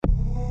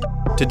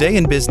Today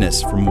in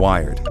Business from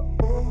Wired.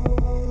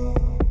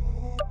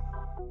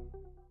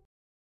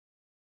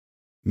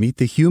 Meet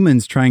the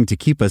humans trying to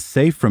keep us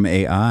safe from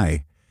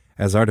AI.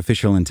 As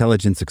artificial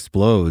intelligence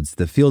explodes,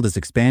 the field is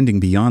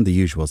expanding beyond the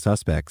usual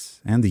suspects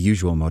and the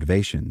usual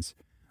motivations.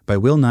 By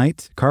Will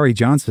Knight, Kari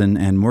Johnson,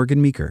 and Morgan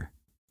Meeker.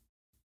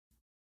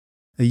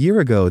 A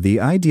year ago, the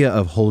idea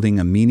of holding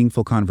a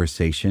meaningful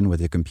conversation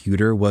with a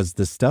computer was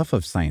the stuff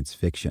of science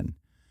fiction.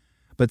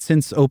 But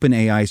since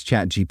OpenAI's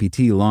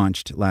ChatGPT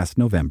launched last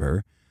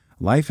November,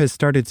 life has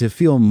started to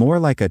feel more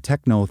like a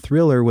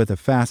techno-thriller with a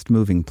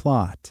fast-moving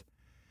plot.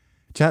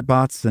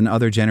 Chatbots and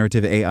other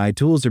generative AI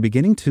tools are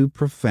beginning to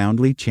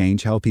profoundly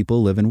change how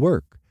people live and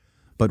work.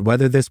 But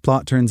whether this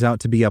plot turns out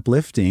to be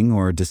uplifting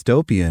or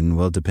dystopian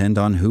will depend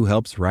on who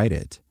helps write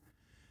it.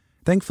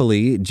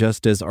 Thankfully,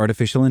 just as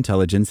artificial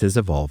intelligence is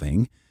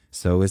evolving,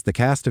 so is the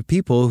cast of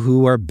people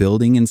who are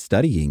building and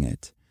studying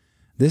it.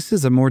 This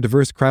is a more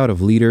diverse crowd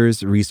of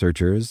leaders,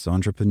 researchers,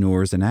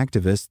 entrepreneurs, and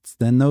activists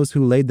than those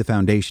who laid the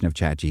foundation of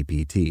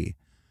ChatGPT.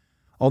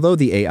 Although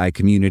the AI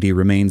community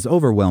remains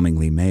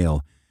overwhelmingly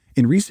male,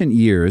 in recent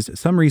years,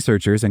 some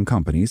researchers and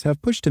companies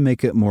have pushed to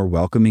make it more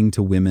welcoming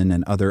to women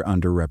and other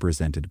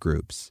underrepresented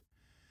groups.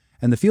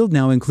 And the field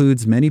now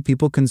includes many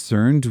people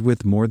concerned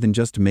with more than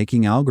just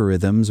making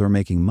algorithms or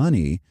making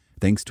money,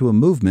 thanks to a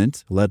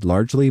movement led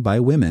largely by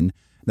women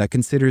that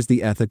considers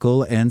the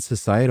ethical and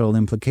societal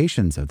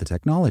implications of the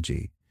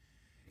technology.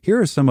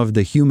 Here are some of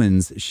the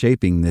humans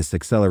shaping this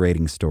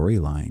accelerating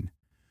storyline.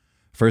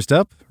 First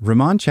up,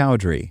 Raman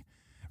Chowdhury.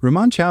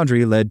 Raman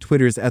Chowdhury led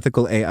Twitter's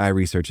ethical AI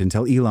research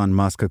until Elon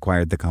Musk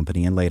acquired the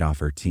company and laid off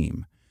her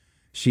team.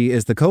 She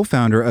is the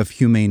co-founder of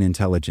Humane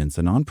Intelligence,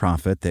 a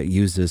nonprofit that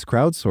uses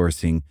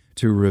crowdsourcing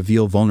to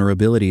reveal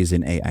vulnerabilities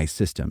in AI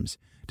systems,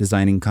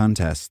 designing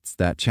contests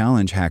that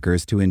challenge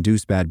hackers to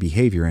induce bad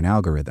behavior in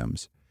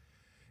algorithms.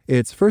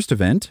 Its first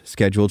event,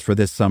 scheduled for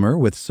this summer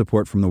with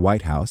support from the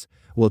White House,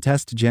 will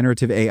test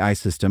generative AI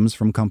systems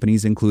from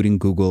companies including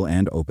Google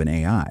and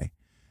OpenAI.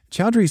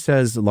 Chowdhury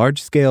says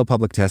large-scale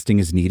public testing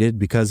is needed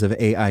because of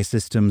AI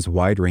systems'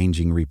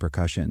 wide-ranging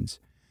repercussions.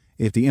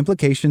 If the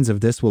implications of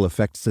this will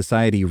affect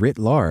society writ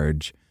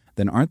large,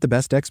 then aren't the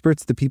best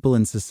experts the people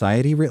in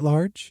society writ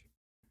large?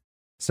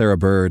 Sarah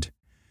Bird.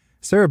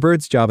 Sarah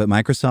Bird's job at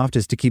Microsoft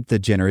is to keep the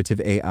generative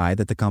AI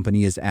that the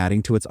company is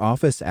adding to its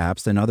Office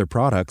apps and other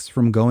products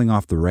from going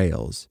off the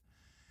rails.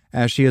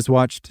 As she has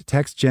watched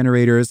text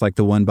generators like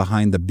the one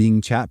behind the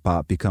Bing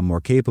chatbot become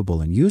more capable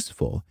and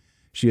useful,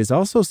 she has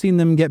also seen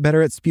them get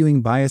better at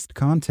spewing biased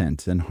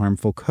content and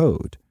harmful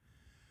code.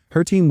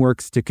 Her team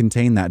works to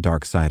contain that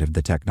dark side of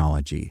the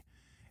technology.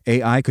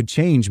 AI could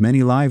change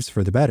many lives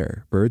for the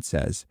better, Bird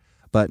says,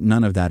 but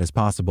none of that is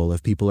possible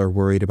if people are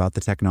worried about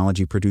the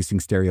technology producing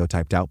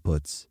stereotyped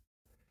outputs.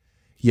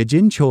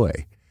 Yejin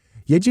Choi.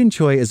 Yejin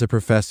Choi is a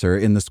professor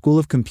in the School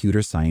of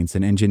Computer Science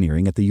and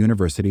Engineering at the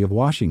University of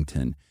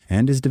Washington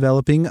and is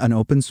developing an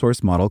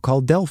open-source model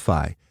called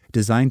Delphi,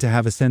 designed to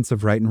have a sense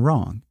of right and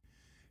wrong.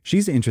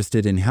 She's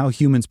interested in how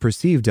humans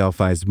perceive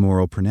Delphi's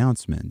moral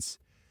pronouncements.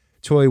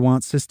 Choi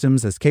wants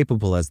systems as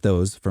capable as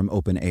those from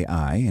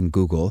OpenAI and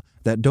Google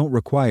that don't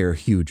require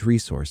huge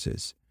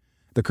resources.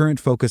 The current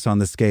focus on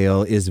the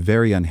scale is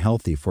very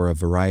unhealthy for a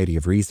variety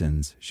of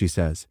reasons, she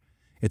says.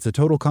 It's a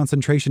total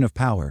concentration of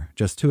power,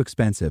 just too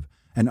expensive,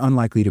 and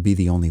unlikely to be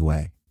the only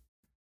way.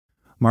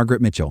 Margaret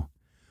Mitchell.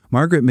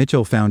 Margaret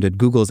Mitchell founded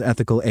Google's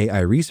ethical AI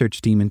research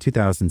team in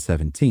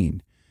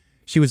 2017.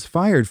 She was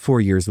fired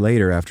 4 years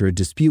later after a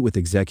dispute with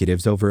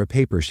executives over a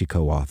paper she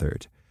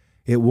co-authored.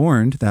 It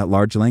warned that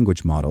large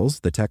language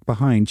models, the tech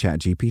behind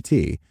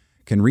ChatGPT,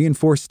 can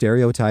reinforce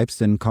stereotypes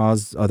and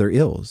cause other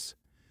ills.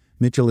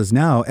 Mitchell is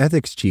now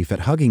ethics chief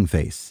at Hugging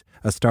Face,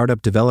 a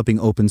startup developing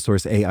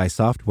open-source AI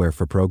software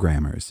for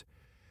programmers.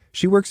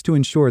 She works to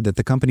ensure that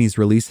the company's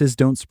releases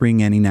don't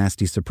spring any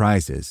nasty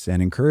surprises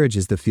and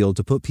encourages the field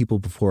to put people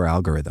before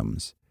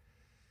algorithms.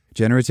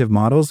 Generative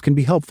models can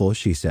be helpful,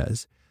 she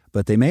says,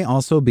 but they may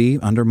also be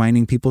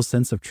undermining people's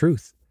sense of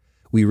truth.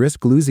 We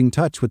risk losing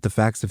touch with the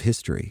facts of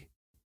history.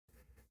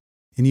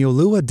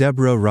 Inioluwa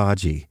Deborah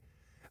Raji.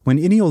 When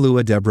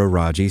Inioluwa Deborah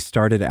Raji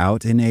started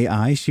out in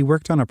AI, she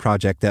worked on a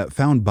project that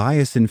found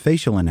bias in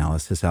facial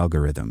analysis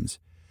algorithms.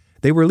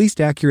 They were least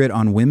accurate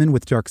on women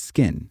with dark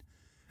skin.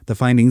 The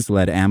findings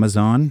led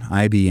Amazon,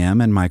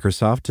 IBM, and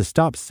Microsoft to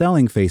stop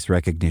selling face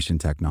recognition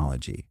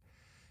technology.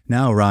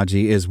 Now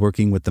Raji is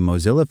working with the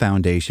Mozilla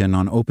Foundation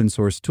on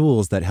open-source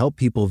tools that help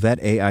people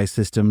vet AI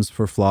systems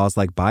for flaws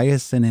like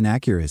bias and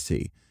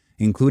inaccuracy,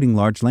 including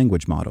large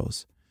language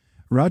models.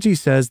 Raji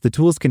says the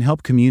tools can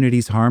help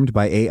communities harmed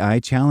by AI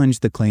challenge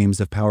the claims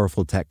of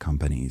powerful tech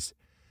companies.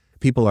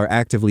 People are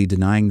actively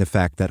denying the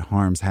fact that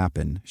harms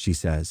happen, she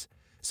says,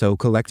 so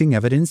collecting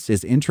evidence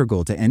is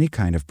integral to any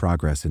kind of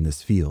progress in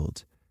this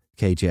field.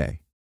 KJ.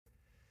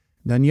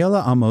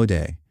 Daniela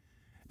Amode.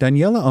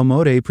 Daniela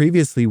Amode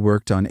previously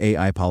worked on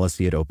AI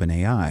policy at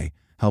OpenAI,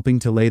 helping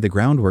to lay the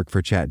groundwork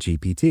for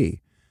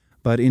ChatGPT.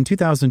 But in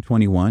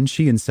 2021,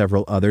 she and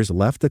several others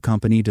left the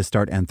company to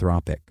start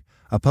Anthropic,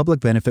 a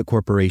public benefit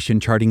corporation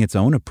charting its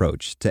own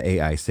approach to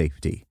AI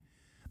safety.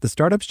 The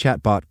startup's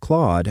chatbot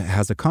Claude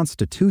has a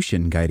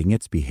constitution guiding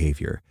its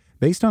behavior,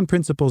 based on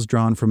principles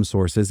drawn from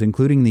sources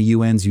including the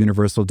UN's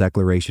Universal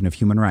Declaration of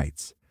Human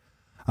Rights.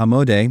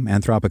 Amode,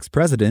 Anthropic's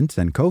president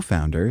and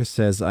co-founder,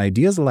 says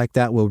ideas like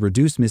that will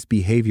reduce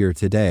misbehavior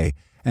today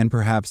and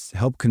perhaps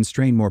help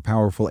constrain more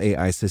powerful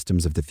AI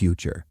systems of the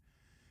future.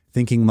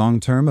 Thinking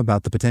long-term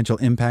about the potential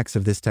impacts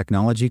of this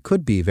technology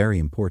could be very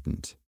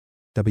important.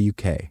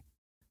 WK.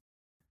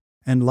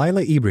 And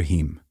Laila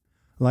Ibrahim.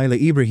 Laila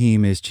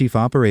Ibrahim is Chief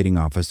Operating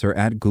Officer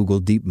at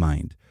Google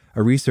DeepMind,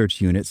 a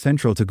research unit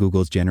central to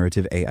Google's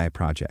generative AI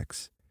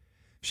projects.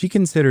 She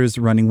considers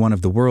running one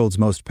of the world's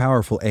most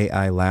powerful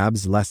AI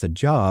labs less a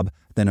job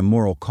than a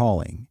moral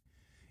calling.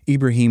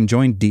 Ibrahim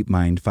joined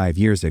DeepMind 5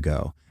 years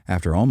ago,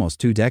 after almost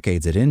 2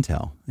 decades at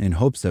Intel, in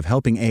hopes of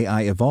helping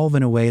AI evolve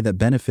in a way that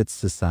benefits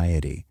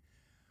society.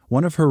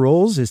 One of her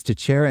roles is to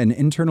chair an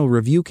internal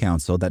review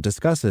council that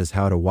discusses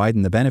how to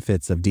widen the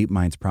benefits of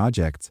DeepMind's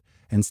projects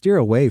and steer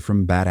away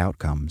from bad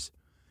outcomes.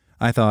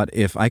 I thought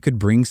if I could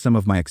bring some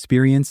of my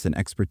experience and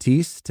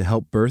expertise to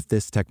help birth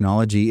this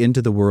technology into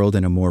the world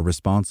in a more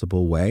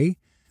responsible way,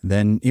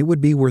 then it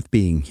would be worth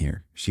being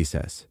here, she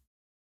says.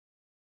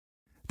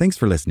 Thanks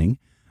for listening.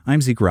 I'm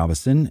Zeke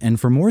Robison, and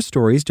for more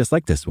stories just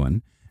like this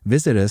one,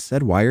 visit us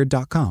at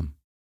Wired.com.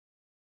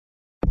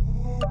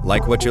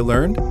 Like what you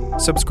learned?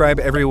 Subscribe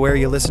everywhere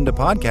you listen to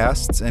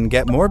podcasts and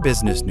get more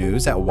business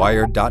news at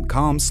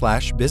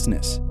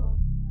Wired.com/business.